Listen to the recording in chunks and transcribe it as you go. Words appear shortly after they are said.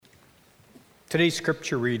Today's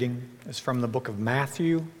scripture reading is from the book of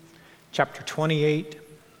Matthew, chapter 28,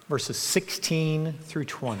 verses 16 through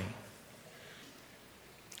 20.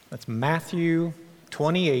 That's Matthew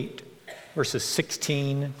 28, verses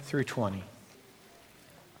 16 through 20.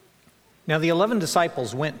 Now the 11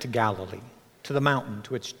 disciples went to Galilee, to the mountain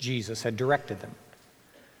to which Jesus had directed them.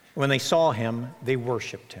 When they saw him, they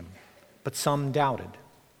worshiped him, but some doubted.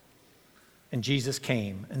 And Jesus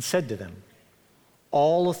came and said to them,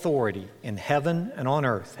 "All authority in heaven and on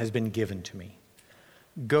earth has been given to me.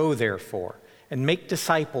 Go, therefore, and make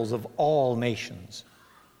disciples of all nations,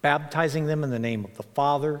 baptizing them in the name of the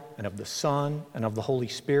Father and of the Son and of the Holy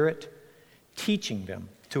Spirit, teaching them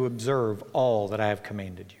to observe all that I have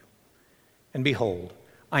commanded you. And behold,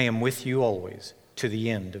 I am with you always to the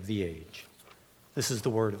end of the age." This is the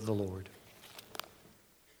word of the Lord.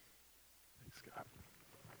 Thanks, God.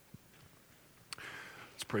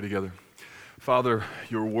 Let's pray together. Father,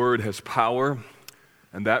 your word has power,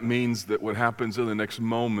 and that means that what happens in the next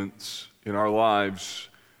moments in our lives,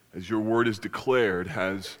 as your word is declared,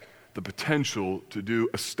 has the potential to do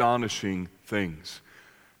astonishing things.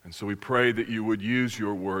 And so we pray that you would use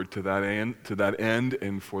your word to that end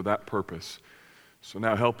and for that purpose. So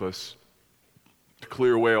now help us to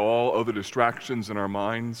clear away all other distractions in our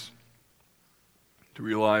minds, to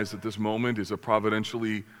realize that this moment is a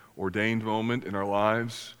providentially ordained moment in our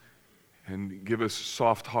lives, and give us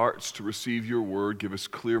soft hearts to receive your word, give us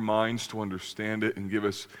clear minds to understand it, and give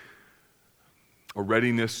us a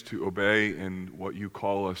readiness to obey in what you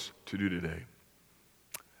call us to do today.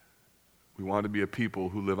 We want to be a people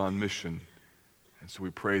who live on mission, and so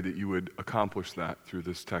we pray that you would accomplish that through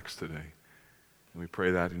this text today. And we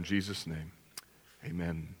pray that in Jesus' name.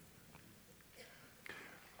 Amen.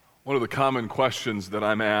 One of the common questions that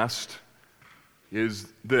I'm asked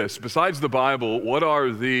is this: besides the Bible, what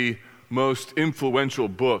are the most influential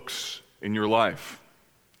books in your life?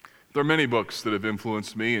 There are many books that have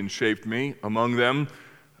influenced me and shaped me. Among them,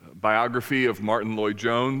 biography of Martin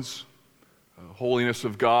Lloyd-Jones, Holiness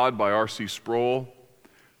of God by R.C. Sproul,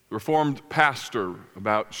 The Reformed Pastor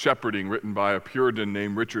about shepherding, written by a Puritan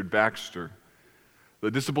named Richard Baxter,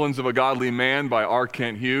 The Disciplines of a Godly Man by R.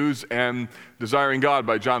 Kent Hughes, and Desiring God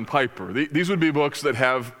by John Piper. These would be books that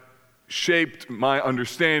have shaped my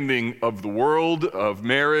understanding of the world, of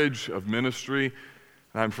marriage, of ministry,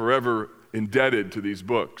 and I'm forever indebted to these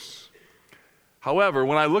books. However,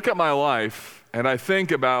 when I look at my life and I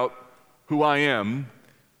think about who I am,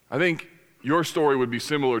 I think your story would be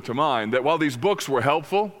similar to mine, that while these books were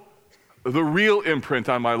helpful, the real imprint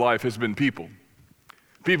on my life has been people.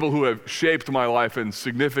 People who have shaped my life in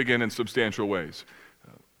significant and substantial ways.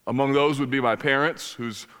 Among those would be my parents,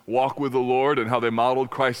 whose walk with the Lord and how they modeled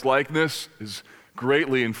Christ-likeness is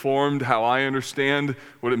greatly informed how I understand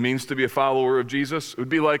what it means to be a follower of Jesus. It would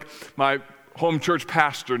be like my home church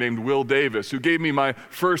pastor named Will Davis, who gave me my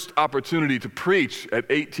first opportunity to preach at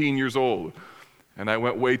 18 years old, and I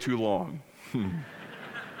went way too long.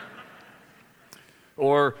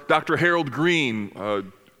 Or Dr. Harold Green,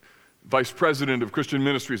 Vice President of Christian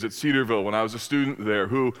Ministries at Cedarville when I was a student there,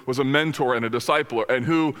 who was a mentor and a discipler, and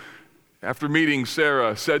who, after meeting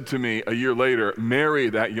Sarah, said to me a year later, "Marry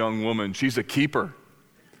that young woman, she's a keeper."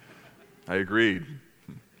 I agreed.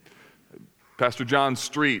 Pastor John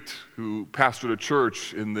Street, who pastored a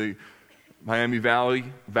church in the Miami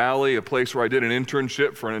Valley, a place where I did an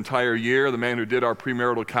internship for an entire year, the man who did our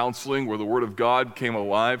premarital counseling, where the Word of God came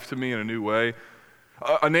alive to me in a new way.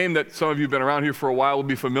 A name that some of you who've been around here for a while will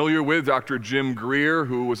be familiar with, Dr. Jim Greer,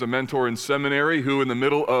 who was a mentor in seminary, who in the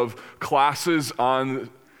middle of classes on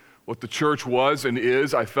what the church was and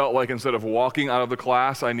is, I felt like instead of walking out of the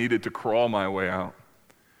class, I needed to crawl my way out.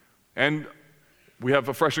 And we have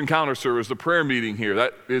a Fresh Encounter service, the prayer meeting here.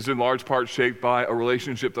 That is in large part shaped by a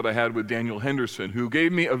relationship that I had with Daniel Henderson, who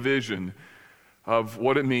gave me a vision of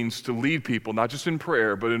what it means to lead people, not just in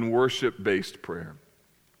prayer, but in worship-based prayer.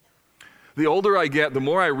 The older I get, the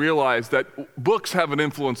more I realize that books have an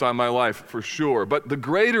influence on my life for sure, but the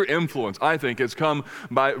greater influence, I think, has come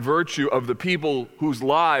by virtue of the people whose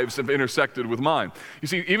lives have intersected with mine. You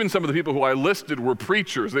see, even some of the people who I listed were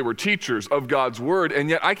preachers, they were teachers of God's Word, and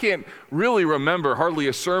yet I can't really remember hardly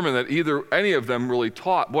a sermon that any of them really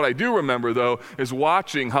taught. What I do remember, though, is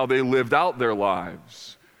watching how they lived out their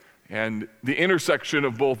lives. And the intersection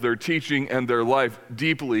of both their teaching and their life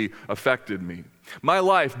deeply affected me. My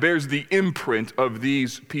life bears the imprint of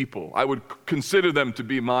these people. I would consider them to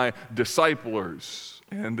be my disciplers.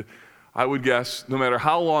 And I would guess, no matter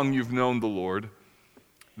how long you've known the Lord,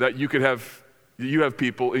 that you have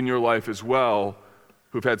people in your life as well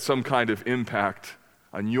who've had some kind of impact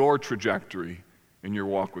on your trajectory in your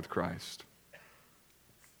walk with Christ.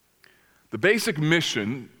 The basic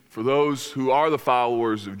mission for those who are the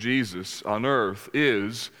followers of Jesus on earth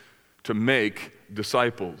is to make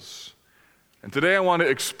disciples. And today I want to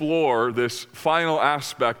explore this final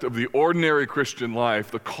aspect of the ordinary Christian life,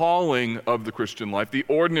 the calling of the Christian life, the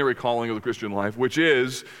ordinary calling of the Christian life, which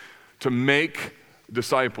is to make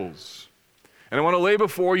disciples. And I want to lay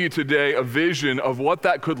before you today a vision of what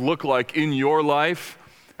that could look like in your life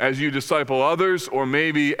as you disciple others, or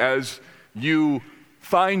maybe as you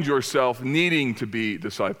find yourself needing to be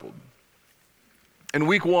discipled. In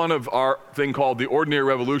week 1 of our thing called the Ordinary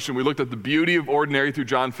Revolution, we looked at the beauty of ordinary through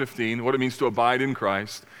John 15, what it means to abide in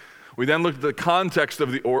Christ. We then looked at the context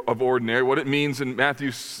of ordinary, what it means in Matthew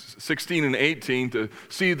 16 and 18 to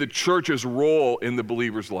see the church's role in the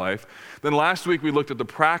believer's life. Then last week we looked at the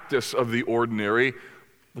practice of the ordinary,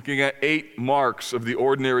 looking at 8 marks of the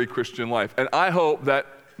ordinary Christian life. And I hope that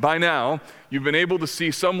by now, you've been able to see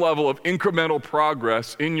some level of incremental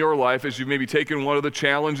progress in your life as you've maybe taken one of the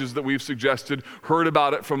challenges that we've suggested, heard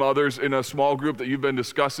about it from others in a small group that you've been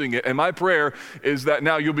discussing it. And my prayer is that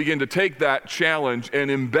now you'll begin to take that challenge and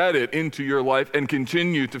embed it into your life and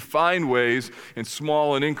continue to find ways in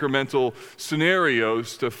small and incremental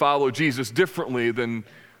scenarios to follow Jesus differently than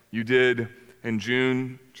you did in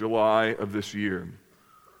June, July of this year.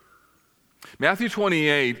 Matthew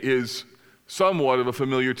 28 is somewhat of a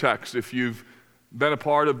familiar text. If you've been a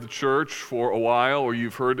part of the church for a while, or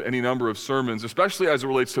you've heard any number of sermons, especially as it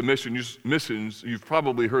relates to missions, you've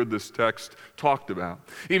probably heard this text talked about.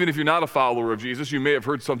 Even if you're not a follower of Jesus, you may have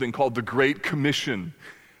heard something called the Great Commission,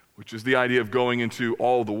 which is the idea of going into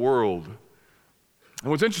all the world.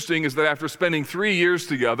 And what's interesting is that after spending 3 years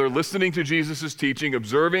together, listening to Jesus' teaching,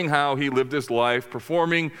 observing how he lived his life,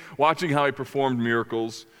 watching how he performed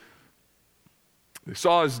miracles, they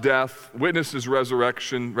saw his death, witnessed his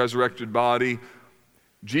resurrection, resurrected body.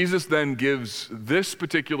 Jesus then gives this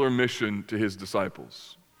particular mission to his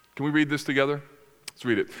disciples. Can we read this together? Let's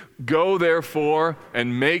read it. Go therefore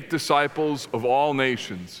and make disciples of all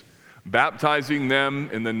nations, baptizing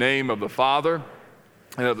them in the name of the Father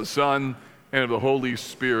and of the Son and of the Holy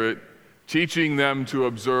Spirit, teaching them to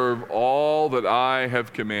observe all that I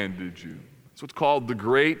have commanded you. That's what's called the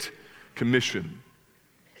Great Commission.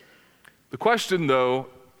 The question, though,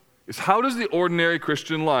 is how does the ordinary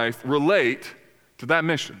Christian life relate to that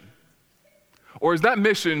mission? Or is that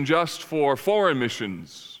mission just for foreign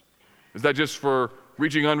missions? Is that just for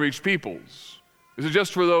reaching unreached peoples? Is it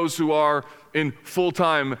just for those who are in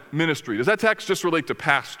full-time ministry? Does that text just relate to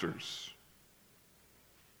pastors?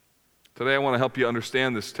 Today I want to help you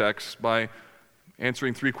understand this text by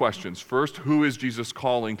answering 3 questions. First, who is Jesus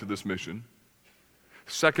calling to this mission?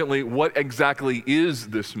 Secondly, what exactly is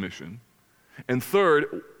this mission? And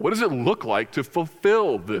third, what does it look like to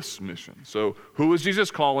fulfill this mission? So, who is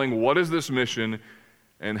Jesus calling? What is this mission?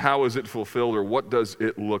 And how is it fulfilled, or what does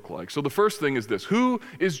it look like? So the first thing is this: who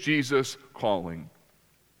is Jesus calling?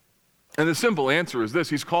 And the simple answer is this: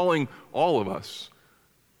 he's calling all of us,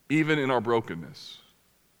 even in our brokenness.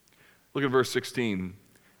 Look at verse 16.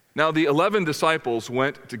 Now the 11 disciples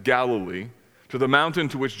went to Galilee, to the mountain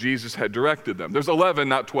to which Jesus had directed them. There's 11,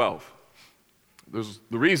 not 12.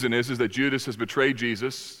 The reason is that Judas has betrayed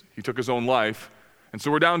Jesus. He took his own life. And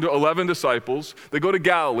so we're down to 11 disciples. They go to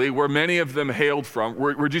Galilee, where many of them hailed from,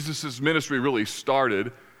 where Jesus' ministry really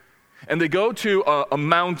started. And they go to a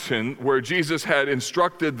mountain where Jesus had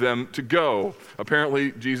instructed them to go.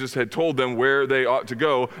 Apparently, Jesus had told them where they ought to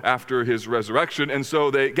go after his resurrection. And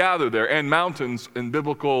so they gather there. And mountains in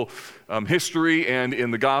biblical history and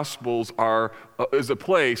in the Gospels is a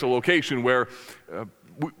place, a location where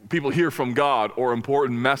people hear from God or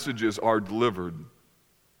important messages are delivered.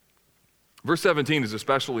 Verse 17 is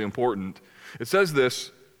especially important. It says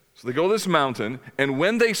this: so they go to this mountain, and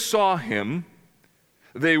when they saw him,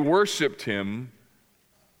 they worshiped him,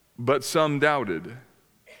 but some doubted.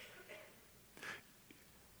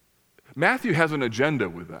 Matthew has an agenda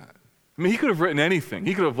with that. I mean, he could have written anything.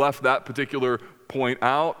 He could have left that particular point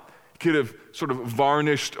out. Could have sort of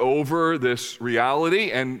varnished over this reality,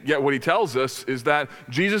 and yet what he tells us is that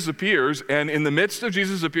Jesus appears, and in the midst of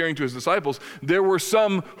Jesus appearing to his disciples, there were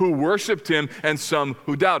some who worshiped him and some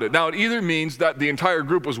who doubted. Now, it either means that the entire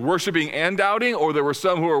group was worshiping and doubting, or there were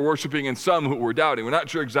some who were worshiping and some who were doubting. We're not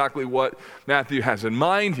sure exactly what Matthew has in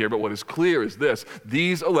mind here, but what is clear is this: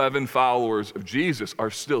 these 11 followers of Jesus are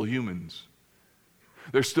still humans.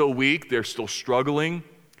 They're still weak, they're still struggling.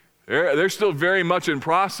 They're still very much in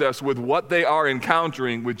process with what they are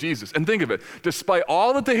encountering with Jesus. And think of it, despite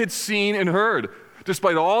all that they had seen and heard,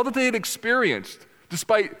 despite all that they had experienced,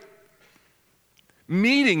 despite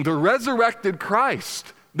meeting the resurrected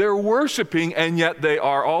Christ, they're worshiping, and yet they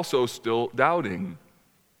are also still doubting.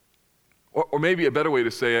 Or maybe a better way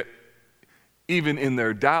to say it, even in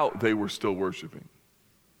their doubt, they were still worshiping.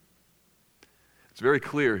 It's very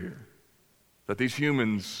clear here that these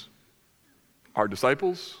humans are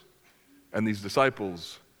disciples, and these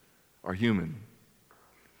disciples are human.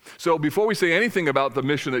 So before we say anything about the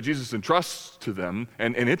mission that Jesus entrusts to them,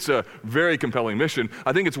 and it's a very compelling mission,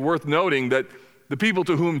 I think it's worth noting that the people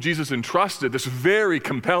to whom Jesus entrusted this very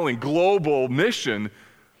compelling global mission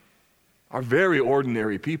are very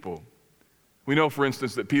ordinary people. We know, for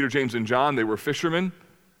instance, that Peter, James, and John, they were fishermen.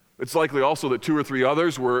 It's likely also that 2 or 3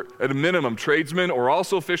 others were, at a minimum, tradesmen or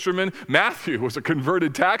also fishermen. Matthew was a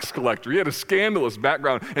converted tax collector. He had a scandalous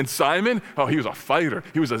background. And Simon, he was a fighter.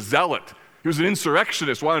 He was a zealot. He was an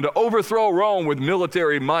insurrectionist, wanted to overthrow Rome with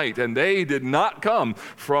military might. And they did not come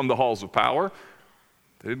from the halls of power.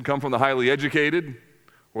 They didn't come from the highly educated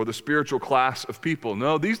or the spiritual class of people.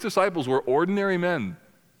 No, these disciples were ordinary men.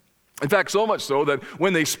 In fact, so much so that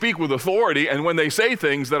when they speak with authority and when they say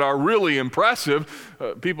things that are really impressive,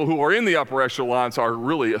 people who are in the upper echelons are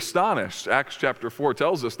really astonished. Acts chapter 4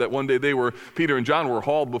 tells us that one day Peter and John were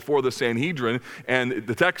hauled before the Sanhedrin, and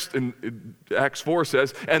the text in Acts 4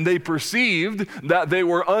 says, and they perceived that they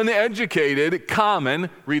were uneducated, common,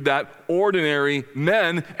 read that, ordinary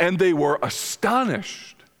men, and they were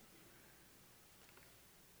astonished.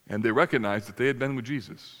 And they recognized that they had been with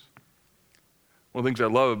Jesus. One of the things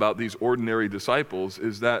I love about these ordinary disciples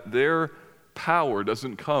is that their power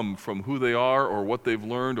doesn't come from who they are or what they've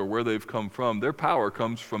learned or where they've come from. Their power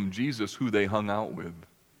comes from Jesus, who they hung out with.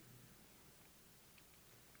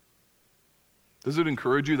 Does it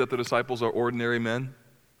encourage you that the disciples are ordinary men?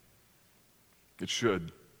 It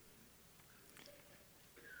should.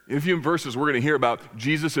 In a few verses, we're going to hear about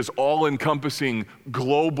Jesus' all-encompassing,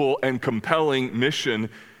 global, and compelling mission.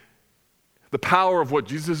 The power of what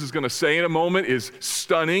Jesus is going to say in a moment is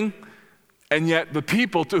stunning, and yet the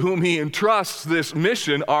people to whom he entrusts this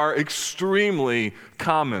mission are extremely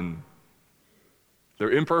common.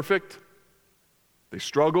 They're imperfect, they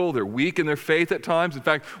struggle, they're weak in their faith at times. In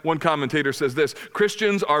fact, one commentator says this: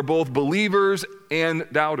 Christians are both believers and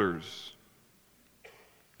doubters.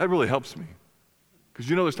 That really helps me, because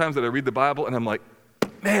there's times that I read the Bible and I'm like,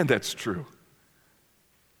 man, that's true.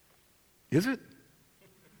 Is it?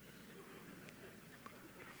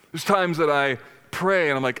 There's times that I pray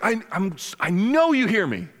and I'm like, I know you hear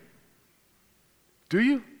me. Do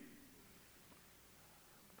you?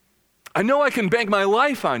 I know I can bank my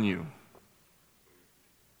life on you.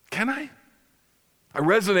 Can I? I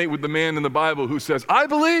resonate with the man in the Bible who says, I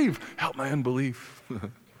believe, help my unbelief.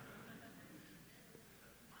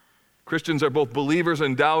 Christians are both believers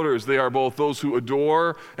and doubters. They are both those who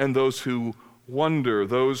adore and those who wonder,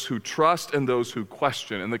 those who trust and those who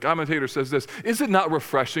question. And the commentator says this: is it not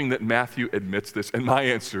refreshing that Matthew admits this? And my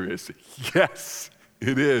answer is yes,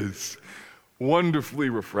 it is. Wonderfully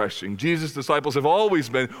refreshing. Jesus' disciples have always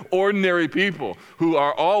been ordinary people who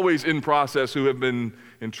are always in process, who have been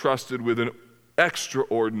entrusted with an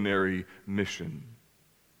extraordinary mission.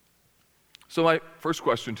 So my first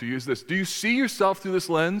question to you is this: do you see yourself through this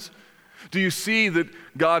lens? Do you see that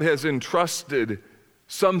God has entrusted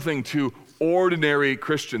something to ordinary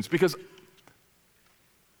Christians? Because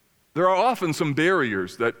there are often some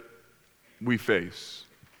barriers that we face.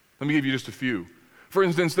 Let me give you just a few. For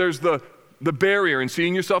instance, there's the barrier in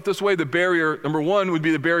seeing yourself this way. The barrier, number one, would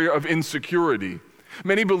be the barrier of insecurity.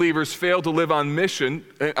 Many believers fail to live on mission,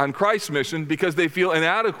 on Christ's mission, because they feel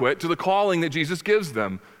inadequate to the calling that Jesus gives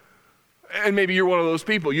them. And maybe you're one of those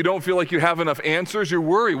people. You don't feel like you have enough answers. You're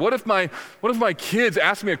worried. What if my kids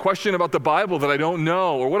ask me a question about the Bible that I don't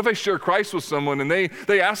know? Or what if I share Christ with someone and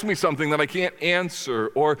they ask me something that I can't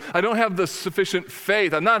answer? Or I don't have the sufficient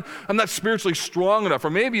faith. I'm not spiritually strong enough. Or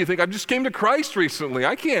maybe you think, I just came to Christ recently.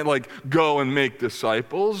 I can't go and make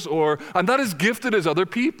disciples. Or I'm not as gifted as other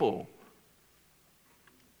people.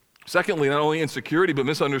 Secondly, not only insecurity, but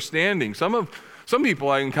misunderstanding. Some people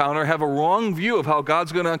I encounter have a wrong view of how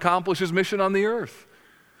God's going to accomplish his mission on the earth.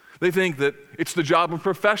 They think that it's the job of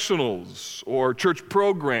professionals or church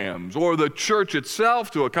programs or the church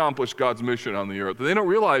itself to accomplish God's mission on the earth. They don't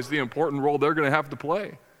realize the important role they're going to have to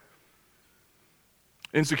play.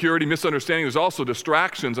 Insecurity, misunderstanding. There's also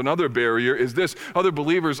distractions. Another barrier is this: other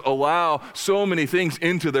believers allow so many things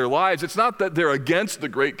into their lives. It's not that they're against the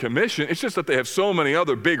Great Commission. It's just that they have so many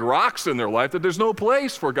other big rocks in their life that there's no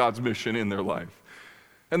place for God's mission in their life.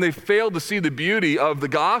 And they fail to see the beauty of the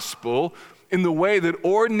gospel in the way that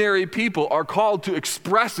ordinary people are called to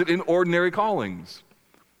express it in ordinary callings.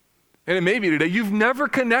 And it may be today, you've never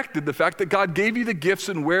connected the fact that God gave you the gifts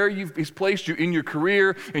and where He's placed you in your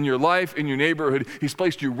career, in your life, in your neighborhood. He's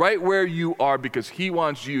placed you right where you are because He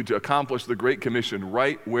wants you to accomplish the Great Commission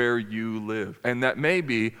right where you live. And that may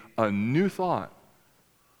be a new thought.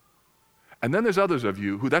 And then there's others of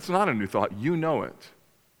you who that's not a new thought. You know it.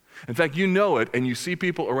 In fact, you know it, and you see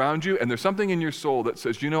people around you, and there's something in your soul that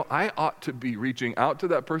says, I ought to be reaching out to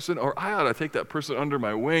that person, or I ought to take that person under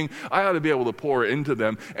my wing. I ought to be able to pour into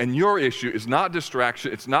them. And your issue is not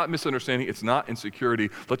distraction. It's not misunderstanding. It's not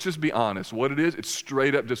insecurity. Let's just be honest. What it is, it's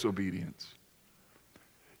straight up disobedience.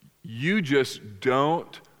 You just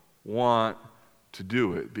don't want to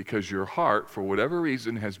do it because your heart, for whatever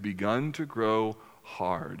reason, has begun to grow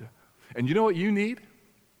hard. And you know what you need?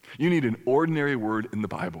 You need an ordinary word in the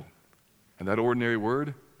Bible. And that ordinary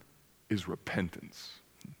word is repentance.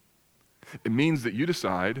 It means that you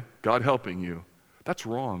decide, God helping you, that's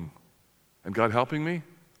wrong. And God helping me,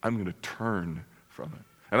 I'm going to turn from it.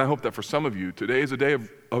 And I hope that for some of you, today is a day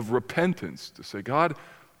of repentance to say, God,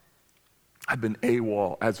 I've been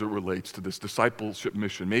AWOL as it relates to this discipleship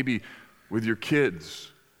mission. Maybe with your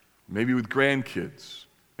kids, maybe with grandkids,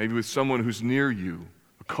 maybe with someone who's near you,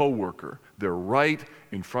 a coworker. They're right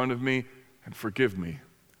in front of me, and forgive me.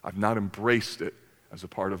 I've not embraced it as a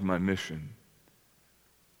part of my mission.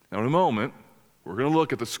 Now, in a moment, we're going to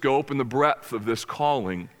look at the scope and the breadth of this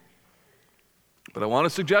calling. But I want to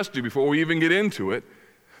suggest to you, before we even get into it,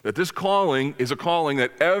 that this calling is a calling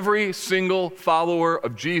that every single follower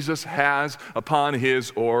of Jesus has upon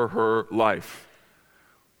his or her life.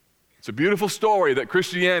 It's a beautiful story that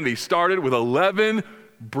Christianity started with 11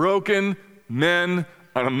 broken men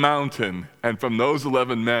on a mountain, and from those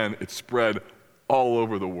 11 men, it spread all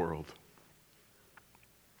over the world.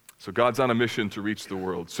 So God's on a mission to reach the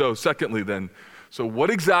world. So secondly then, so what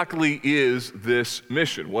exactly is this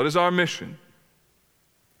mission? What is our mission?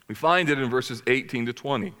 We find it in verses 18 to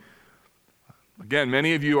 20. Again,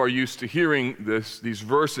 many of you are used to hearing these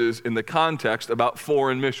verses in the context about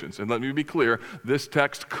foreign missions. And let me be clear, this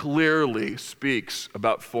text clearly speaks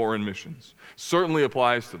about foreign missions. Certainly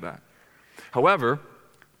applies to that. However,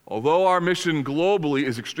 although our mission globally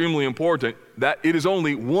is extremely important, that it is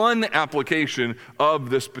only one application of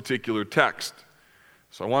this particular text.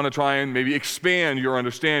 So I want to try and maybe expand your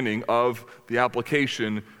understanding of the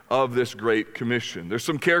application of this Great Commission. There's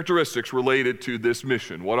some characteristics related to this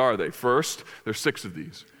mission. What are they? First, there's 6 of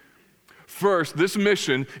these. First, this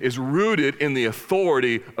mission is rooted in the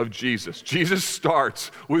authority of Jesus. Jesus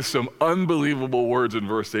starts with some unbelievable words in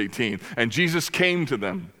verse 18. And Jesus came to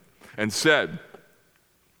them and said,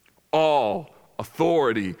 "All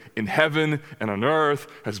authority in heaven and on earth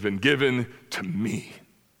has been given to me."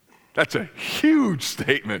 That's a huge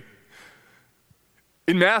statement.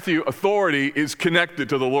 In Matthew, authority is connected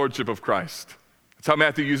to the lordship of Christ. That's how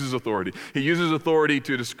Matthew uses authority. He uses authority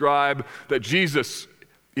to describe that Jesus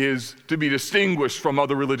is to be distinguished from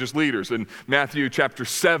other religious leaders. In Matthew chapter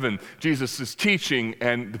 7, Jesus is teaching,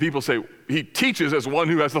 and the people say, he teaches as one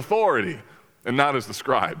who has authority and not as the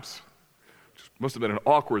scribes. Which must have been an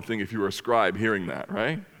awkward thing if you were a scribe hearing that,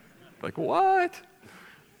 right? Like, what?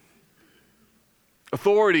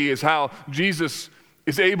 Authority is how Jesus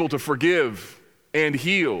is able to forgive and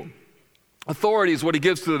heal. Authority is what he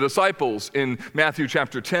gives to the disciples in Matthew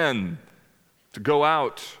chapter 10 to go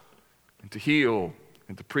out and to heal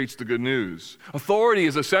and to preach the good news. Authority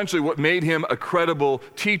is essentially what made him a credible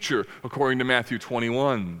teacher, according to Matthew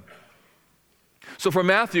 21. So for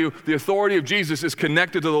Matthew, the authority of Jesus is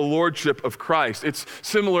connected to the lordship of Christ. It's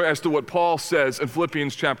similar as to what Paul says in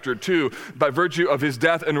Philippians chapter 2, by virtue of his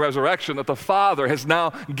death and resurrection, that the Father has now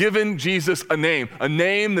given Jesus a name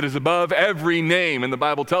that is above every name. And the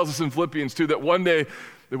Bible tells us in Philippians 2 that one day,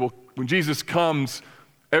 when Jesus comes,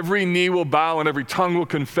 every knee will bow and every tongue will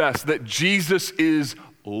confess that Jesus is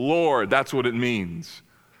Lord. That's what it means.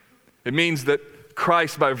 It means that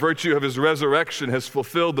Christ, by virtue of his resurrection, has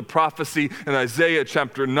fulfilled the prophecy in Isaiah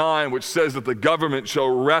chapter 9, which says that the government shall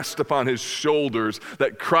rest upon his shoulders,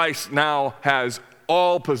 that Christ now has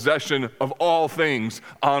all possession of all things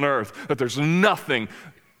on earth, that there's nothing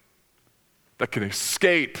that can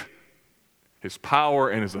escape his power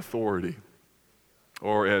and his authority.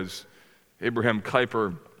 Or as Abraham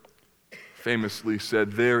Kuyper famously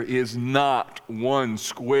said, there is not one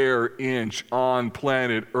square inch on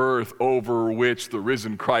planet Earth over which the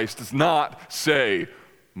risen Christ does not say,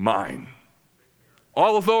 mine.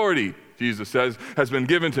 All authority, Jesus says, has been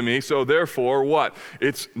given to me, so therefore what?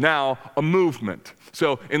 It's now a movement.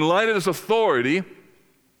 So in light of this authority,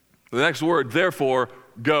 the next word, therefore,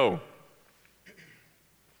 go.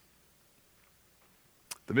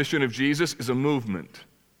 The mission of Jesus is a movement.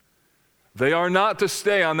 They are not to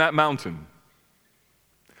stay on that mountain.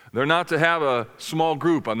 They're not to have a small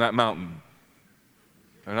group on that mountain.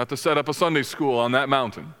 They're not to set up a Sunday school on that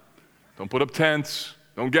mountain. Don't put up tents.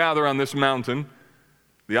 Don't gather on this mountain.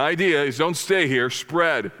 The idea is don't stay here.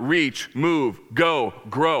 Spread, reach, move, go,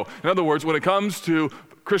 grow. In other words, when it comes to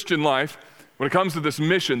Christian life, when it comes to this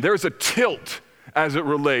mission, there's a tilt as it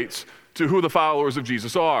relates to who the followers of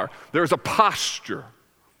Jesus are. There's a posture.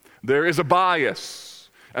 There is a bias.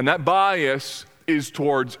 And that bias is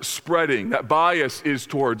towards spreading. That bias is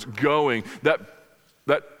towards going. That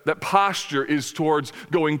posture is towards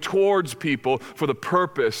going towards people for the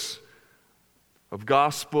purpose of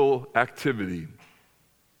gospel activity.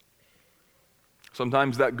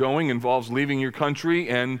 Sometimes that going involves leaving your country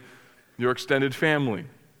and your extended family.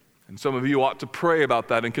 And some of you ought to pray about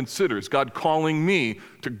that and consider, is God calling me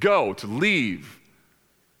to go, to leave?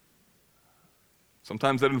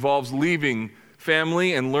 Sometimes that involves leaving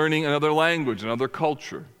family and learning another language, another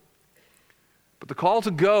culture. But the call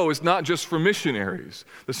to go is not just for missionaries.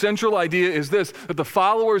 The central idea is this, that the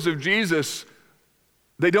followers of Jesus,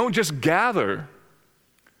 they don't just gather.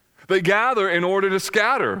 They gather in order to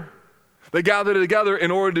scatter. They gather together in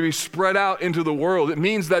order to be spread out into the world. It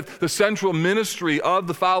means that the central ministry of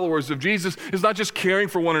the followers of Jesus is not just caring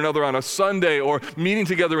for one another on a Sunday or meeting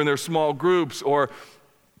together in their small groups or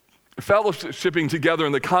fellowshipping together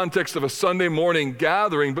in the context of a Sunday morning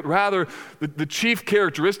gathering, but rather the chief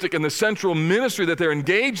characteristic and the central ministry that they're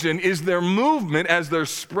engaged in is their movement as they're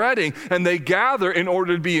spreading, and they gather in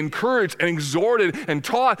order to be encouraged and exhorted and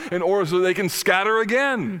taught in order so they can scatter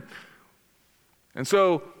again. And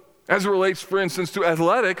so, as it relates, for instance, to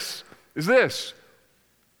athletics, is this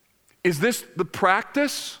the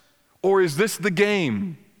practice or is this the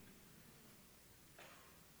game?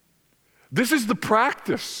 This is the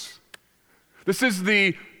practice. This is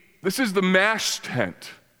the mash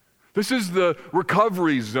tent. This is the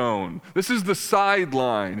recovery zone. This is the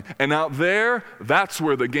sideline. And out there, that's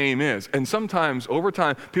where the game is. And sometimes, over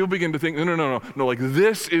time, people begin to think, no, like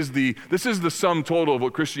this is the sum total of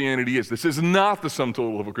what Christianity is. This is not the sum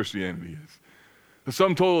total of what Christianity is. The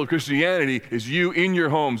sum total of Christianity is you in your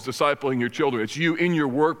homes discipling your children. It's you in your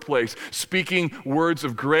workplace speaking words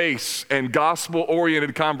of grace and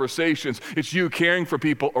gospel-oriented conversations. It's you caring for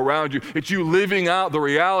people around you. It's you living out the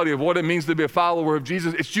reality of what it means to be a follower of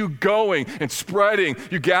Jesus. It's you going and spreading.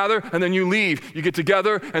 You gather and then you leave. You get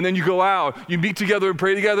together and then you go out. You meet together and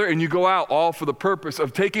pray together and you go out, all for the purpose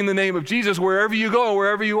of taking the name of Jesus wherever you go,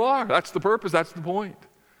 wherever you are. That's the purpose. That's the point.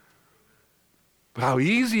 But how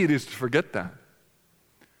easy it is to forget that.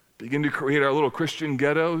 Begin to create our little Christian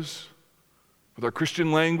ghettos with our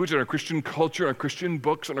Christian language and our Christian culture, and our Christian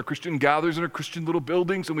books and our Christian gatherings and our Christian little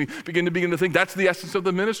buildings, and we begin to think that's the essence of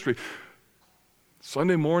the ministry.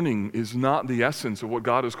 Sunday morning is not the essence of what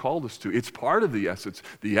God has called us to. It's part of the essence.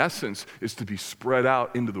 The essence is to be spread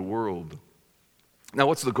out into the world. Now,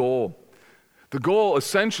 what's the goal? The goal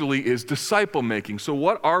essentially is disciple making. So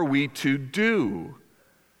what are we to do?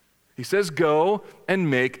 He says, go and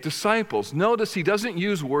make disciples. Notice he doesn't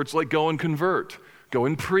use words like go and convert, go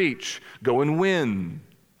and preach, go and win.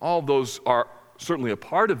 All those are certainly a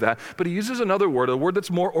part of that, but he uses another word, a word that's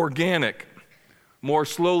more organic, more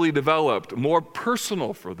slowly developed, more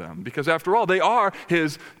personal for them, because after all, they are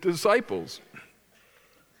his disciples.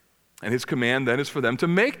 And his command then is for them to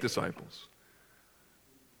make disciples.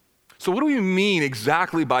 So what do we mean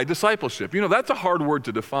exactly by discipleship? That's a hard word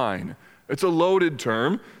to define. It's a loaded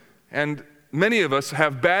term. And many of us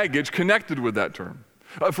have baggage connected with that term.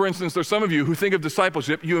 For instance, there's some of you who think of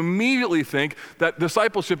discipleship, you immediately think that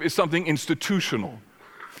discipleship is something institutional,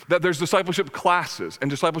 that there's discipleship classes and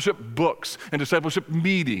discipleship books and discipleship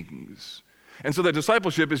meetings. And so that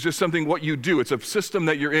discipleship is just something what you do. It's a system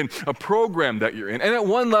that you're in, a program that you're in. And at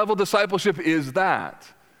one level, discipleship is that.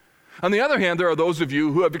 On the other hand, there are those of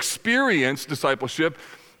you who have experienced discipleship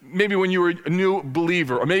maybe when you were a new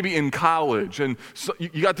believer, or maybe in college, and so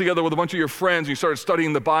you got together with a bunch of your friends, and you started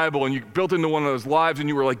studying the Bible, and you built into one of those lives, and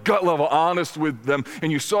you were like gut level honest with them,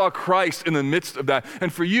 and you saw Christ in the midst of that.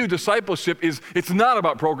 And for you, discipleship it's not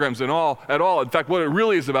about programs at all. In fact, what it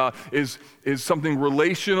really is about is something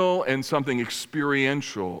relational and something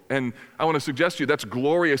experiential. And I want to suggest to you that's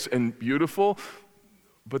glorious and beautiful,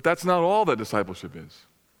 but that's not all that discipleship is.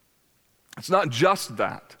 It's not just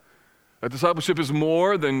that. Discipleship is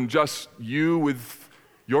more than just you with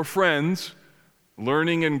your friends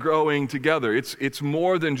learning and growing together. It's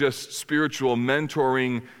more than just spiritual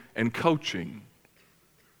mentoring and coaching.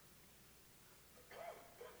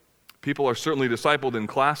 People are certainly discipled in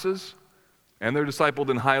classes, and they're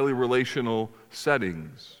discipled in highly relational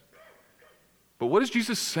settings. But what is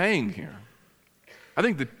Jesus saying here? I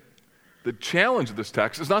think the challenge of this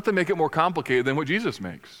text is not to make it more complicated than what Jesus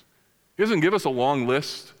makes. He doesn't give us a long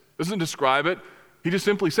list, doesn't describe it. He just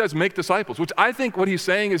simply says, make disciples, which I think what he's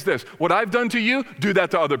saying is this: what I've done to you, do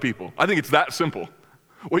that to other people. I think it's that simple.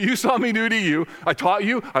 What you saw me do to you, I taught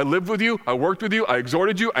you, I lived with you, I worked with you, I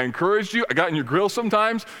exhorted you, I encouraged you, I got in your grill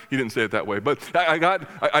sometimes. He didn't say it that way, but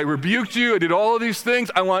I rebuked you, I did all of these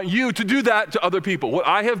things. I want you to do that to other people. What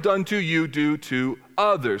I have done to you, do to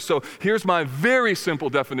others. So here's my very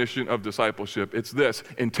simple definition of discipleship. It's this: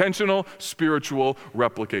 intentional spiritual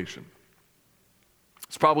replication.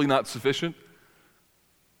 It's probably not sufficient.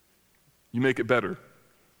 You make it better.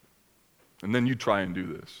 And then you try and do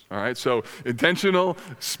this, all right? So intentional,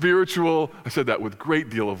 spiritual, I said that with a great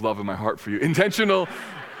deal of love in my heart for you. Intentional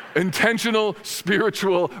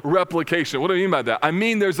spiritual replication. What do I mean by that? I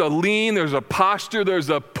mean there's a lean, there's a posture, there's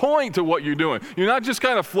a point to what you're doing. You're not just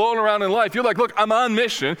kind of floating around in life. You're like, look, I'm on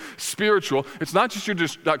mission, spiritual. It's not just you're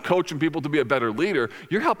just not coaching people to be a better leader.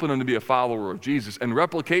 You're helping them to be a follower of Jesus. And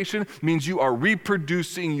replication means you are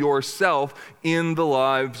reproducing yourself in the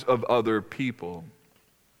lives of other people.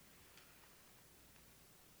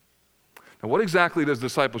 Now, what exactly does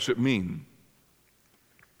discipleship mean?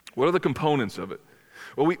 What are the components of it?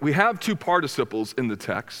 Well, we have two participles in the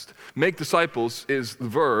text. Make disciples is the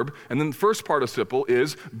verb, and then the first participle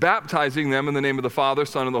is baptizing them in the name of the Father,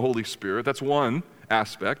 Son, and the Holy Spirit. That's one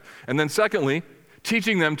aspect. And then secondly,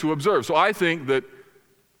 teaching them to observe. So I think that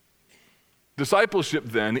discipleship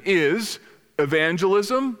then is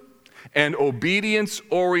evangelism and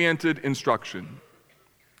obedience-oriented instruction.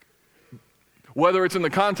 Whether it's in the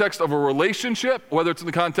context of a relationship, whether it's in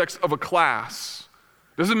the context of a class,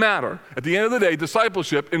 doesn't matter. At the end of the day,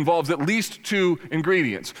 discipleship involves at least two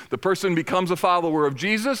ingredients. The person becomes a follower of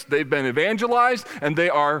Jesus, they've been evangelized, and they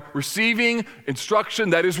are receiving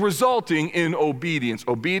instruction that is resulting in obedience,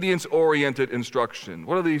 obedience-oriented instruction.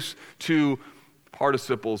 What are these two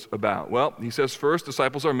participles about? Well, he says first,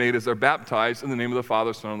 disciples are made as they're baptized in the name of the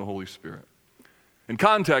Father, Son, and the Holy Spirit. In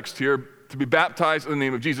context here, to be baptized in the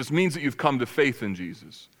name of Jesus means that you've come to faith in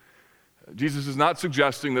Jesus. Jesus is not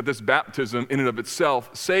suggesting that this baptism in and of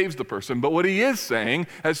itself saves the person, but what he is saying,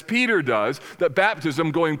 as Peter does, that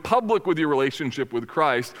baptism, going public with your relationship with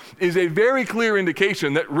Christ, is a very clear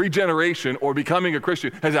indication that regeneration or becoming a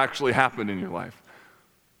Christian has actually happened in your life.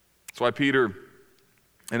 That's why Peter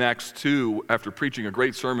in Acts 2, after preaching a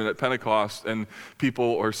great sermon at Pentecost, and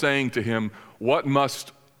people are saying to him, "What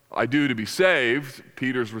must I do to be saved?"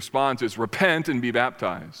 Peter's response is, "Repent and be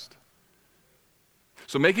baptized."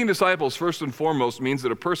 So making disciples, first and foremost, means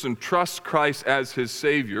that a person trusts Christ as his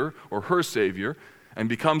Savior or her Savior and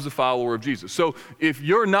becomes a follower of Jesus. So if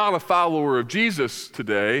you're not a follower of Jesus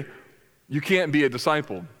today, you can't be a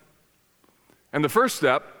disciple. And the first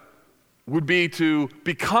step would be to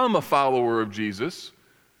become a follower of Jesus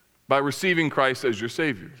by receiving Christ as your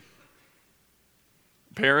Savior.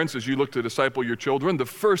 Parents, as you look to disciple your children, the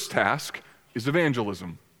first task is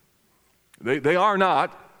evangelism. They are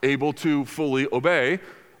not able to fully obey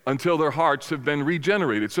until their hearts have been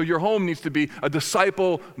regenerated. So your home needs to be a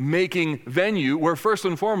disciple-making venue where first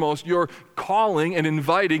and foremost you're calling and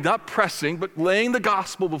inviting, not pressing, but laying the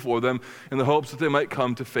gospel before them in the hopes that they might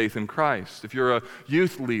come to faith in Christ. If you're a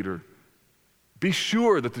youth leader, be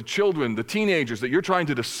sure that the children, the teenagers that you're trying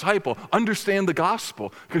to disciple understand the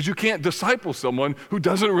gospel, because you can't disciple someone who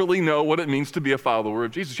doesn't really know what it means to be a follower of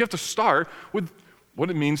Jesus. You have to start with what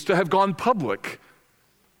it means to have gone public.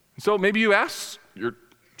 So maybe you ask your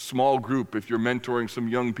small group if you're mentoring some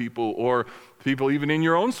young people or people even in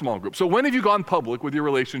your own small group. So when have you gone public with your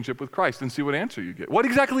relationship with Christ, and see what answer you get? What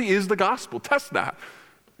exactly is the gospel? Test that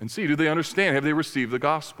and see, do they understand? Have they received the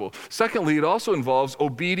gospel? Secondly, it also involves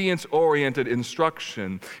obedience-oriented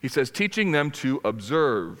instruction. He says teaching them to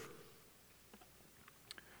observe.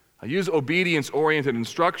 I use obedience-oriented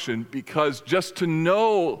instruction because just to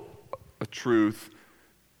know a truth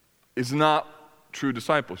is not true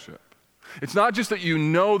discipleship. It's not just that you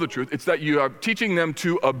know the truth, it's that you are teaching them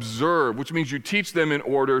to observe, which means you teach them in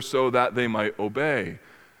order so that they might obey.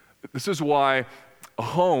 This is why a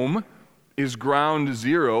home is ground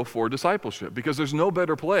zero for discipleship, because there's no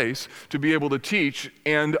better place to be able to teach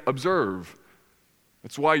and observe.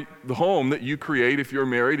 That's why the home that you create if you're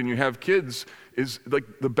married and you have kids is like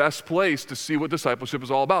the best place to see what discipleship is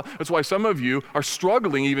all about. That's why some of you are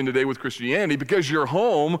struggling even today with Christianity, because your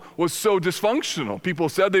home was so dysfunctional. People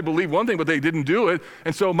said they believed one thing, but they didn't do it.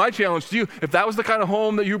 And so my challenge to you, if that was the kind of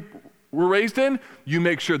home that you were raised in, you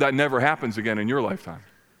make sure that never happens again in your lifetime.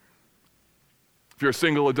 If you're a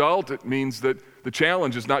single adult, it means that the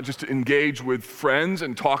challenge is not just to engage with friends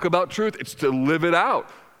and talk about truth, it's to live it out.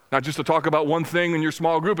 Not just to talk about one thing in your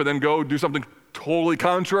small group and then go do something totally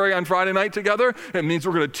contrary on Friday night together. It means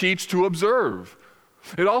we're going to teach to observe.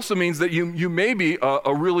 It also means that you may be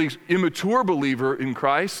a really immature believer in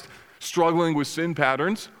Christ, struggling with sin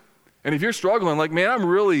patterns. And if you're struggling, like, man, I'm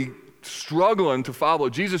really struggling to follow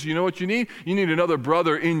Jesus, you know what you need? You need another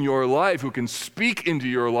brother in your life who can speak into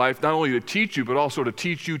your life, not only to teach you, but also to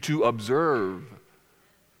teach you to observe.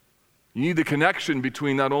 You need the connection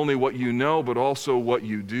between not only what you know, but also what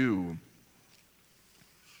you do.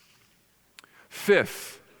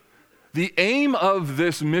 Fifth, the aim of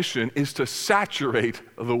this mission is to saturate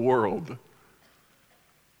the world.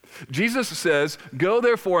 Jesus says, "Go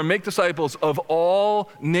therefore and make disciples of all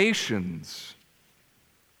nations."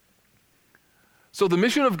 So the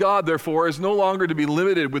mission of God, therefore, is no longer to be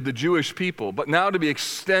limited with the Jewish people, but now to be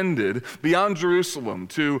extended beyond Jerusalem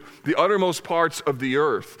to the uttermost parts of the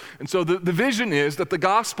earth. And so the vision is that the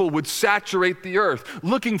gospel would saturate the earth,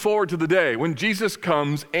 looking forward to the day when Jesus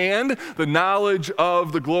comes and the knowledge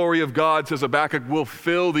of the glory of God, says Habakkuk, will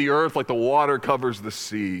fill the earth like the water covers the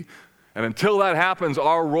sea. And until that happens,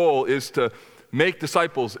 our role is to make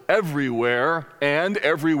disciples everywhere, and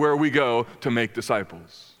everywhere we go to make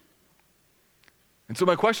disciples. And so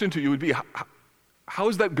my question to you would be, how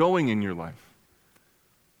is that going in your life?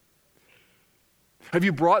 Have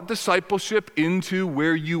you brought discipleship into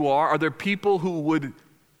where you are? Are there people who would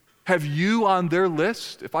have you on their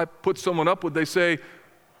list? If I put someone up, would they say,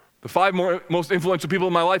 the 5 most influential people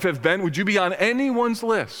in my life have been, would you be on anyone's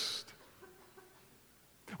list?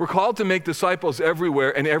 We're called to make disciples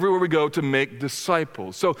everywhere, and everywhere we go to make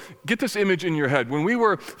disciples. So get this image in your head. When we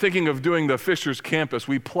were thinking of doing the Fishers campus,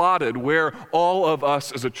 we plotted where all of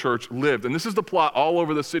us as a church lived. And this is the plot all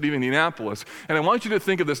over the city of Indianapolis. And I want you to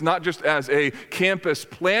think of this not just as a campus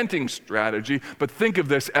planting strategy, but think of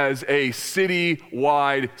this as a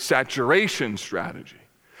city-wide saturation strategy.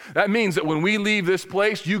 That means that when we leave this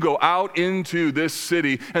place, you go out into this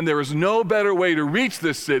city, and there is no better way to reach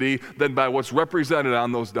this city than by what's represented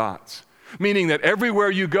on those dots. Meaning that everywhere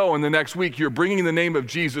you go in the next week, you're bringing the name of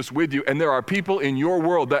Jesus with you, and there are people in your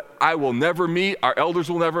world that I will never meet, our elders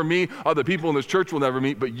will never meet, other people in this church will never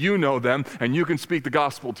meet, but you know them, and you can speak the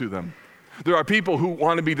gospel to them. There are people who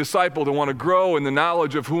want to be discipled and want to grow in the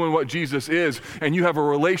knowledge of who and what Jesus is, and you have a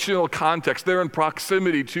relational context. They're in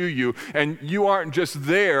proximity to you, and you aren't just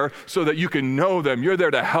there so that you can know them. You're there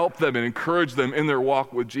to help them and encourage them in their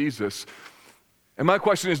walk with Jesus. And my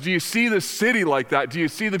question is, do you see the city like that? Do you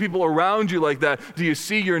see the people around you like that? Do you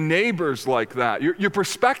see your neighbors like that? Your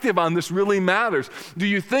perspective on this really matters. Do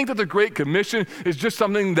you think that the Great Commission is just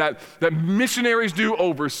something that missionaries do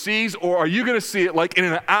overseas, or are you going to see it like in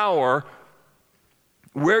an hour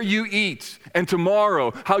where you eat, and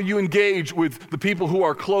tomorrow how you engage with the people who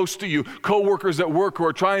are close to you, co-workers at work who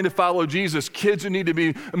are trying to follow Jesus, kids who need to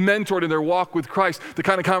be mentored in their walk with Christ, the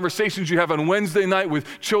kind of conversations you have on Wednesday night with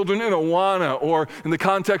children in Awana, or in the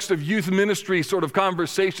context of youth ministry sort of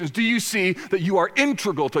conversations? Do you see that you are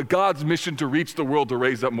integral to God's mission to reach the world, to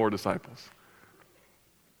raise up more disciples?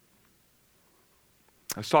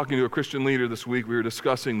 I was talking to a Christian leader this week. We were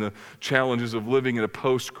discussing the challenges of living in a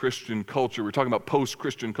post-Christian culture. We were talking about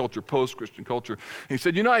post-Christian culture. And he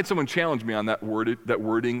said, I had someone challenge me on that wording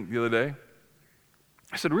the other day.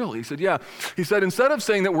 I said, really? He said, yeah. He said, instead of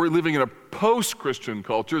saying that we're living in a post-Christian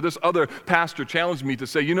culture, this other pastor challenged me to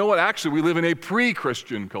say, you know what? Actually, we live in a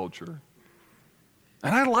pre-Christian culture.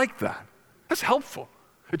 And I like that. That's helpful.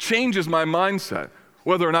 It changes my mindset,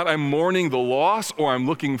 whether or not I'm mourning the loss or I'm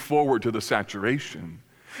looking forward to the saturation.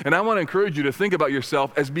 And I want to encourage you to think about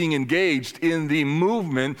yourself as being engaged in the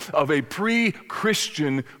movement of a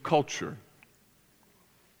pre-Christian culture.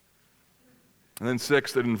 And then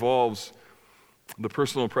 6, that involves the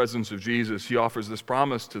personal presence of Jesus. He offers this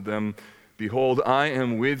promise to them, behold, I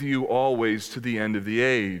am with you always to the end of the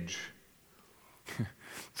age.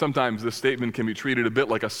 Sometimes this statement can be treated a bit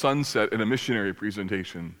like a sunset in a missionary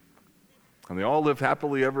presentation. And they all lived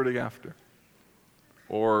happily ever after.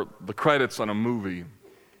 Or the credits on a movie.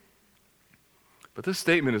 But this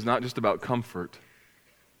statement is not just about comfort.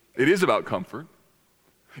 It is about comfort.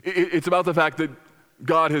 It's about the fact that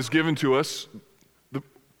God has given to us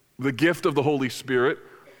the gift of the Holy Spirit,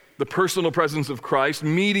 the personal presence of Christ,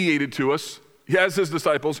 mediated to us as his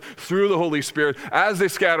disciples through the Holy Spirit as they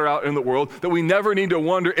scatter out in the world, that we never need to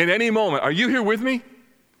wonder in any moment, are you here with me?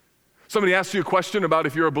 Somebody asks you a question about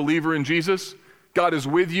if you're a believer in Jesus. God is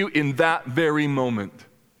with you in that very moment.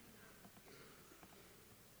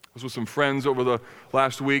 I was with some friends over the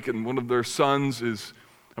last week, and one of their sons is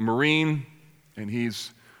a Marine, and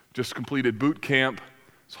he's just completed boot camp.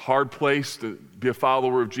 It's a hard place to be a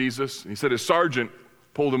follower of Jesus. And he said his sergeant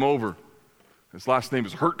pulled him over. His last name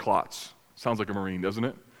is Hurtklotz. Sounds like a Marine, doesn't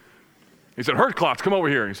it? He said, Hurtklotz, come over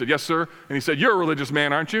here. And he said, yes, sir. And he said, you're a religious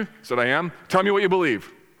man, aren't you? I said, I am. Tell me what you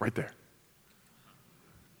believe. Right there.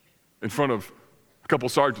 In front of a couple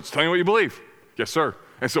sergeants. Tell me what you believe. Yes, sir.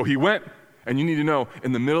 And so he went, and you need to know,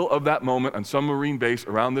 in the middle of that moment on some Marine base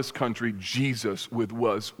around this country, Jesus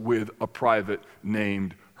was with a private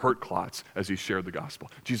named Hurtklotz as he shared the gospel.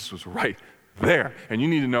 Jesus was right there. And you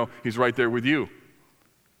need to know he's right there with you.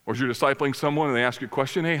 Or as you're discipling someone and they ask you a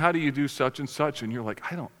question, hey, how do you do such and such? And you're like,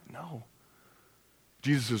 I don't know.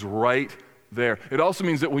 Jesus is right there. It also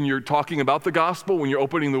means that when you're talking about the gospel, when you're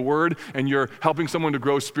opening the word and you're helping someone to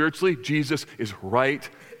grow spiritually, Jesus is right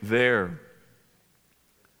there.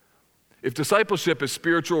 If discipleship is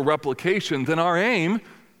spiritual replication, then our aim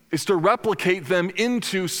is to replicate them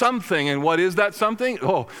into something. And what is that something?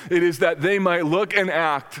 Oh, it is that they might look and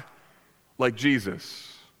act like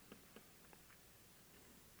Jesus.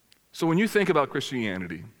 So when you think about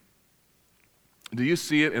Christianity, do you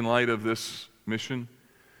see it in light of this mission?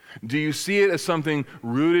 Do you see it as something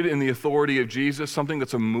rooted in the authority of Jesus, something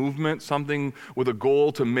that's a movement, something with a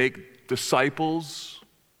goal to make disciples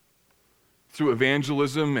through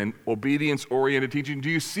evangelism and obedience-oriented teaching? Do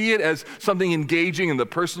you see it as something engaging in the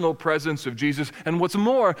personal presence of Jesus? And what's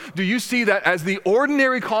more, do you see that as the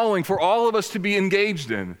ordinary calling for all of us to be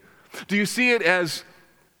engaged in? Do you see it as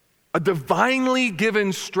a divinely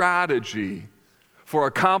given strategy for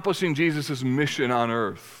accomplishing Jesus' mission on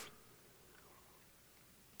earth?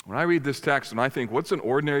 When I read this text and I think, what's an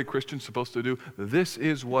ordinary Christian supposed to do? This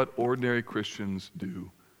is what ordinary Christians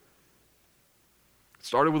do. It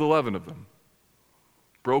started with 11 of them.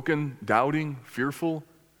 Broken, doubting, fearful,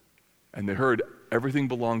 and they heard, everything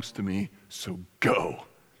belongs to me, so go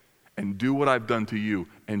and do what I've done to you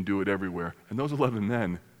and do it everywhere. And those 11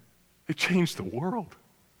 men, it changed the world.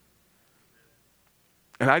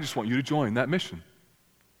 And I just want you to join that mission.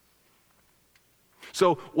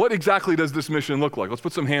 So what exactly does this mission look like? Let's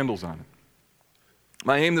put some handles on it.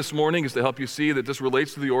 My aim this morning is to help you see that this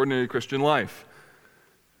relates to the ordinary Christian life.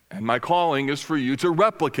 And my calling is for you to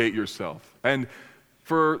replicate yourself. And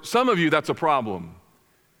for some of you, that's a problem.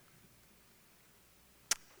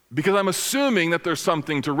 Because I'm assuming that there's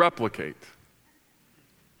something to replicate.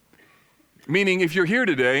 Meaning, if you're here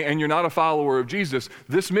today and you're not a follower of Jesus,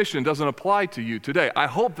 this mission doesn't apply to you today. I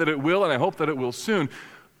hope that it will, and I hope that it will soon.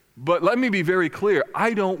 But let me be very clear.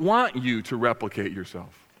 I don't want you to replicate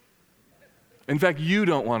yourself. In fact, you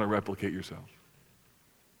don't want to replicate yourself.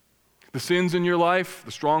 The sins in your life,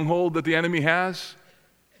 the stronghold that the enemy has,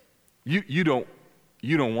 you don't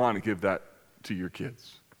want to give that to your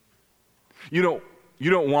kids. You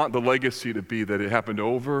don't want the legacy to be that it happened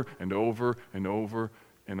over and over and over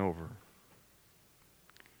and over.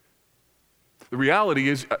 The reality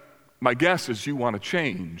is, my guess is you want to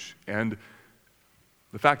change. And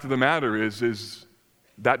the fact of the matter is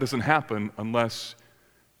that doesn't happen unless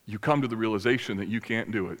you come to the realization that you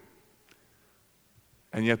can't do it.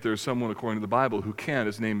 And yet there's someone, according to the Bible, who can.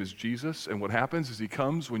 His name is Jesus. And what happens is he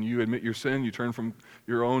comes when you admit your sin, you turn from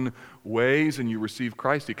your own ways, and you receive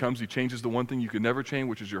Christ. He comes, he changes the one thing you could never change,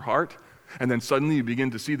 which is your heart. And then suddenly you begin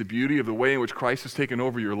to see the beauty of the way in which Christ has taken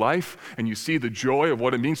over your life, and you see the joy of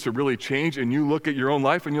what it means to really change, and you look at your own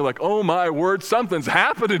life and you're like, oh my word, something's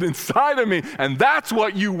happening inside of me. And that's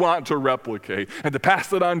what you want to replicate and to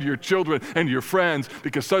pass it on to your children and your friends,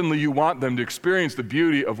 because suddenly you want them to experience the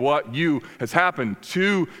beauty of what has happened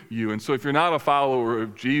to you. And so if you're not a follower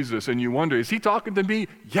of Jesus and you wonder, is he talking to me?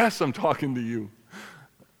 Yes, I'm talking to you.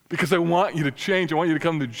 Because I want you to change. I want you to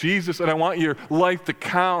come to Jesus, and I want your life to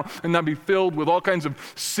count and not be filled with all kinds of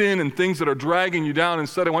sin and things that are dragging you down.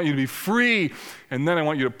 Instead, I want you to be free, and then I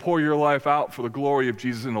want you to pour your life out for the glory of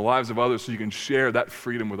Jesus in the lives of others so you can share that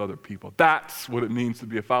freedom with other people. That's what it means to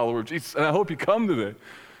be a follower of Jesus, and I hope you come today.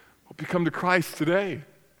 I hope you come to Christ today.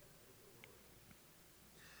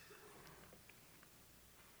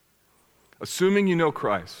 Assuming you know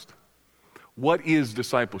Christ, what is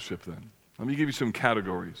discipleship then? Let me give you some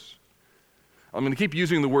categories. I'm going to keep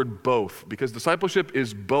using the word both because discipleship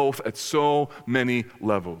is both at so many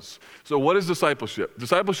levels. So what is discipleship?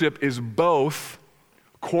 Discipleship is both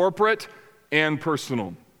corporate and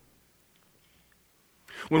personal.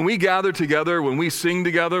 When we gather together, when we sing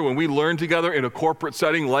together, when we learn together in a corporate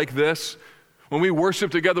setting like this, when we worship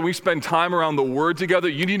together, we spend time around the Word together,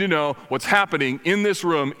 you need to know what's happening in this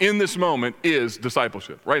room, in this moment, is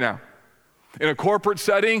discipleship right now. In a corporate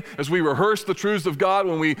setting, as we rehearse the truths of God,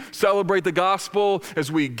 when we celebrate the gospel,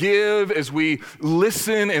 as we give, as we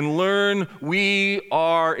listen and learn, we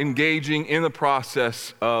are engaging in the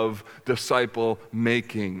process of disciple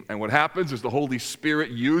making. And what happens is the Holy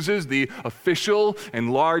Spirit uses the official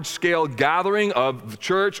and large-scale gathering of the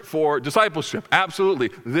church for discipleship. Absolutely.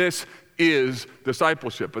 This is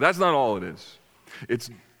discipleship. But that's not all it is. It's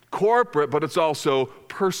corporate, but it's also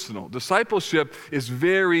personal. Discipleship is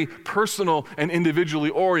very personal and individually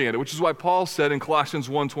oriented, which is why Paul said in Colossians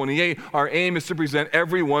 1:28, our aim is to present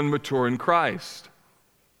everyone mature in Christ.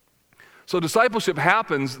 So discipleship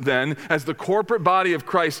happens then as the corporate body of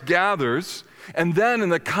Christ gathers, and then in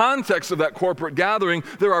the context of that corporate gathering,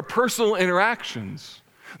 there are personal interactions.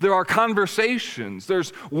 There are conversations,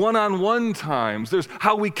 there's one-on-one times, there's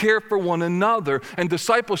how we care for one another. And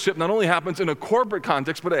discipleship not only happens in a corporate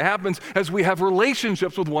context, but it happens as we have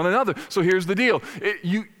relationships with one another. So here's the deal.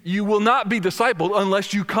 You will not be discipled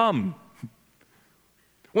unless you come.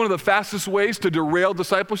 One of the fastest ways to derail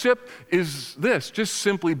discipleship is this. Just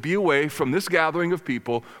simply be away from this gathering of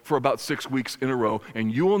people for about 6 weeks in a row,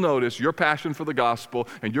 and you will notice your passion for the gospel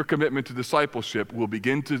and your commitment to discipleship will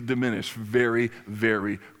begin to diminish very,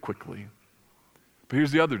 very quickly. But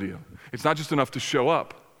here's the other deal. It's not just enough to show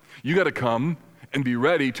up. You got to come and be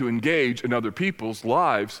ready to engage in other people's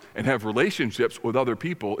lives and have relationships with other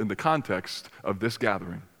people in the context of this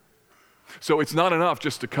gathering. So it's not enough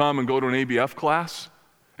just to come and go to an ABF class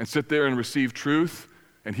and sit there and receive truth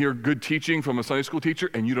and hear good teaching from a Sunday school teacher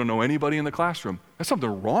and you don't know anybody in the classroom. There's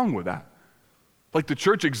something wrong with that. Like the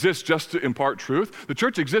church exists just to impart truth. The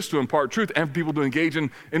church exists to impart truth and for people to engage in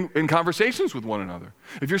conversations with one another.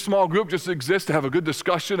 If your small group just exists to have a good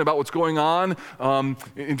discussion about what's going on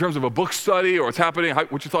in terms of a book study or what's happening,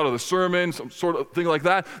 what you thought of the sermon, some sort of thing like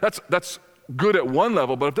that, that's good at one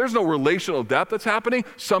level. But if there's no relational depth that's happening,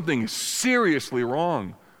 something is seriously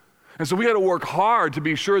wrong. And so we got to work hard to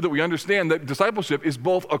be sure that we understand that discipleship is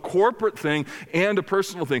both a corporate thing and a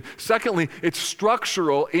personal thing. Secondly, it's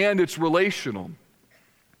structural and it's relational.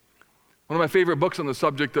 One of my favorite books on the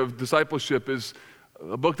subject of discipleship is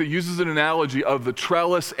a book that uses an analogy of the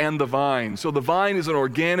trellis and the vine. So the vine is an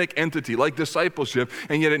organic entity like discipleship,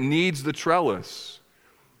 and yet it needs the trellis.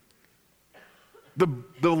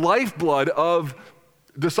 The lifeblood of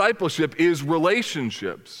discipleship is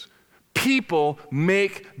relationships. People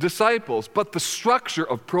make disciples, but the structure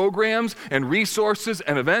of programs and resources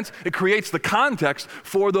and events, it creates the context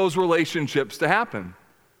for those relationships to happen.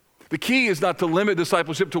 The key is not to limit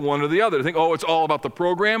discipleship to one or the other. To think, it's all about the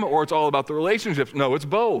program or it's all about the relationships. No, it's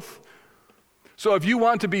both. So if you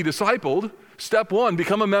want to be discipled, step 1,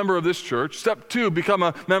 become a member of this church. Step 2, become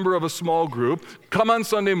a member of a small group. Come on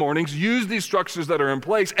Sunday mornings, use these structures that are in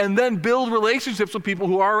place, and then build relationships with people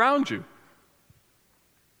who are around you.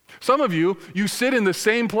 Some of you sit in the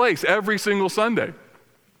same place every single Sunday.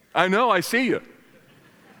 I know, I see you.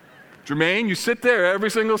 Jermaine, you sit there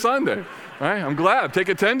every single Sunday, right? I'm glad, take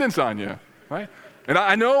attendance on you, right? And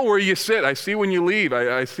I know where you sit. I see when you leave.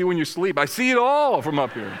 I see when you sleep. I see it all from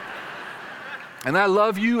up here. And I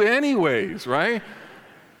love you anyways, right?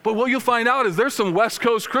 But what you'll find out is there's some West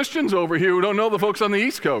Coast Christians over here who don't know the folks on the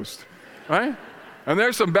East Coast, right? And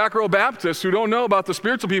there's some back row Baptists who don't know about the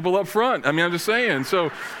spiritual people up front. I mean, I'm just saying.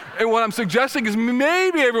 So, and what I'm suggesting is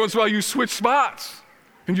maybe every once in a while you switch spots.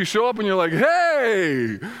 And you show up and you're like,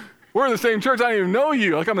 hey, we're in the same church. I don't even know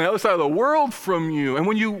you. Like I'm on the other side of the world from you. And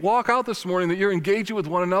when you walk out this morning, that you're engaging with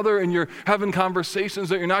one another and you're having conversations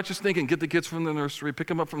that you're not just thinking, get the kids from the nursery, pick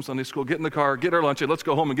them up from Sunday school, get in the car, get our lunch, and let's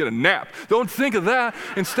go home and get a nap. Don't think of that.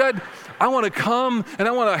 Instead, I want to come and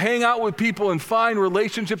I want to hang out with people and find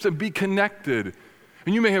relationships and be connected.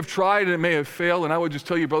 And you may have tried and it may have failed, and I would just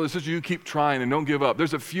tell you, brothers and sisters, you keep trying and don't give up.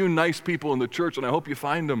 There's a few nice people in the church, and I hope you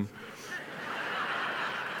find them.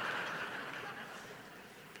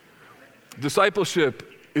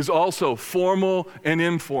 Discipleship is also formal and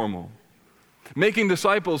informal. Making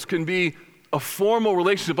disciples can be a formal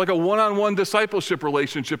relationship, like a one-on-one discipleship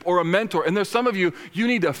relationship or a mentor. And there's some of you, you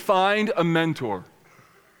need to find a mentor.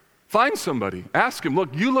 Find somebody. Ask him, look,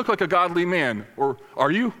 you look like a godly man. Or are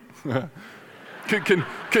you?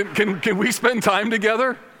 Can we spend time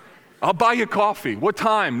together? I'll buy you coffee. What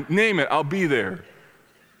time? Name it. I'll be there.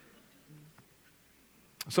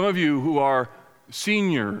 Some of you who are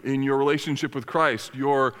senior in your relationship with Christ,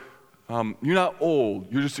 you're not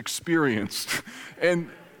old. You're just experienced. And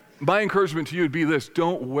my encouragement to you would be this: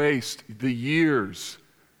 don't waste the years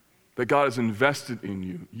that God has invested in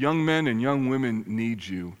you. Young men and young women need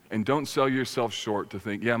you. And don't sell yourself short to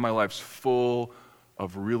think, yeah, my life's full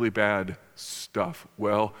of really bad stuff.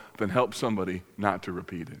 Well, then help somebody not to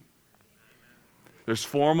repeat it. There's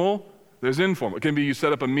formal, there's informal. It can be you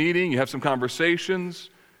set up a meeting, you have some conversations.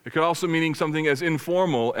 It could also mean something as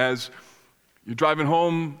informal as you're driving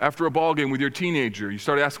home after a ball game with your teenager. You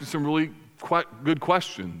start asking some really good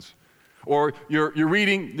questions. Or you're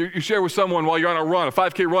reading, you share with someone while you're on a run, a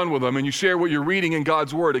 5K run with them, and you share what you're reading in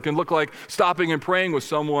God's Word. It can look like stopping and praying with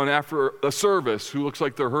someone after a service who looks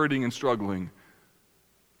like they're hurting and struggling.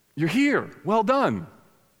 You're here. Well done.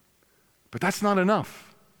 But that's not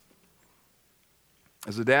enough.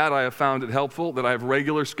 As a dad, I have found it helpful that I have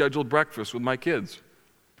regular scheduled breakfast with my kids.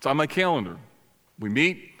 It's on my calendar. We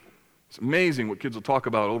meet. It's amazing what kids will talk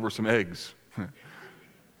about over some eggs.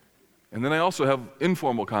 And then I also have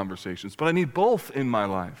informal conversations, but I need both in my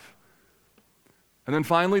life. And then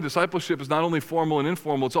finally, discipleship is not only formal and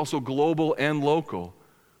informal, it's also global and local.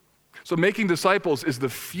 So making disciples is the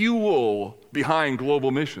fuel behind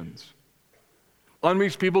global missions.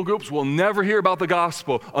 Unreached people groups will never hear about the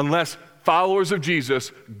gospel unless followers of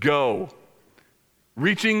Jesus go.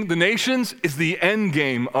 Reaching the nations is the end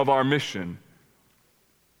game of our mission.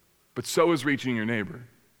 But so is reaching your neighbor.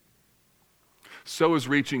 So is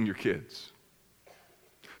reaching your kids.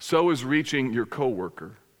 So is reaching your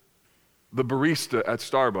coworker, the barista at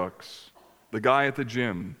Starbucks, the guy at the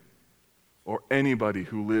gym, or anybody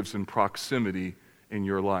who lives in proximity in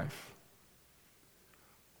your life.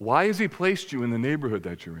 Why has he placed you in the neighborhood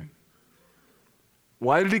that you're in?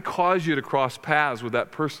 Why did he cause you to cross paths with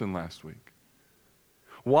that person last week?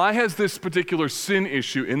 Why has this particular sin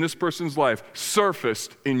issue in this person's life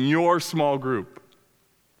surfaced in your small group?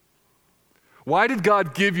 Why did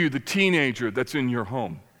God give you the teenager that's in your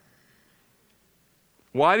home?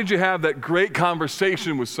 Why did you have that great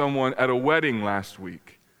conversation with someone at a wedding last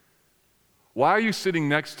week? Why are you sitting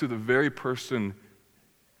next to the very person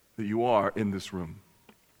that you are in this room?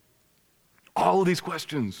 All of these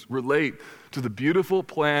questions relate to the beautiful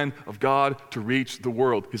plan of God to reach the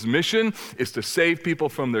world. His mission is to save people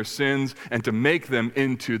from their sins and to make them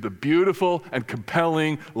into the beautiful and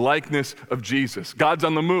compelling likeness of Jesus. God's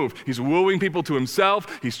on the move. He's wooing people to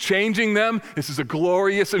himself. He's changing them. This is a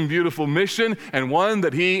glorious and beautiful mission, and one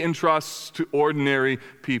that he entrusts to ordinary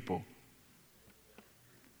people.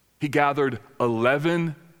 He gathered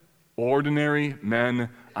 11 ordinary men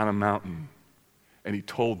on a mountain, and he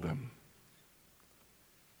told them,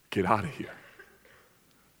 get out of here.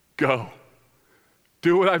 Go.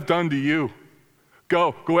 Do what I've done to you.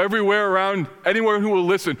 Go. Go everywhere around, anywhere who will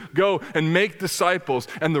listen. Go and make disciples.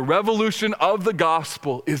 And the revolution of the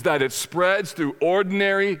gospel is that it spreads through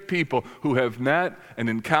ordinary people who have met and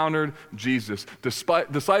encountered Jesus.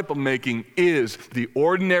 Disciple making is the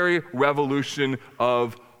ordinary revolution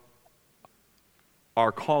of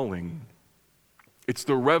our calling. It's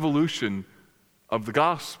the revolution of the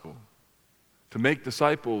gospel. To make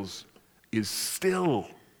disciples is still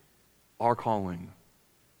our calling.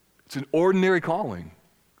 It's an ordinary calling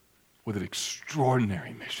with an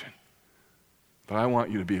extraordinary mission that I want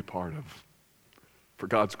you to be a part of for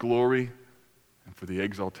God's glory and for the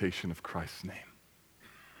exaltation of Christ's name.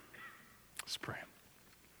 Let's pray.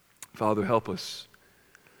 Father, help us.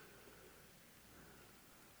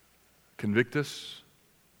 Convict us.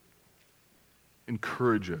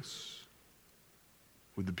 Encourage us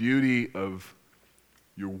with the beauty of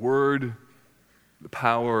your word, the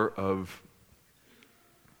power of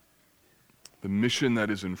the mission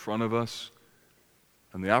that is in front of us,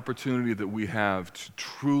 and the opportunity that we have to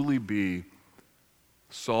truly be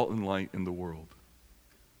salt and light in the world.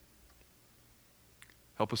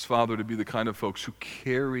 Help us, Father, to be the kind of folks who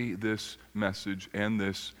carry this message and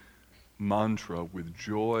this mantra with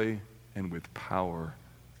joy and with power.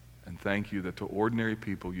 And thank you that to ordinary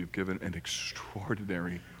people you've given an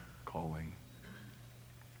extraordinary calling.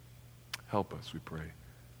 Help us, we pray.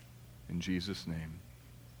 In Jesus' name,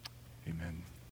 amen.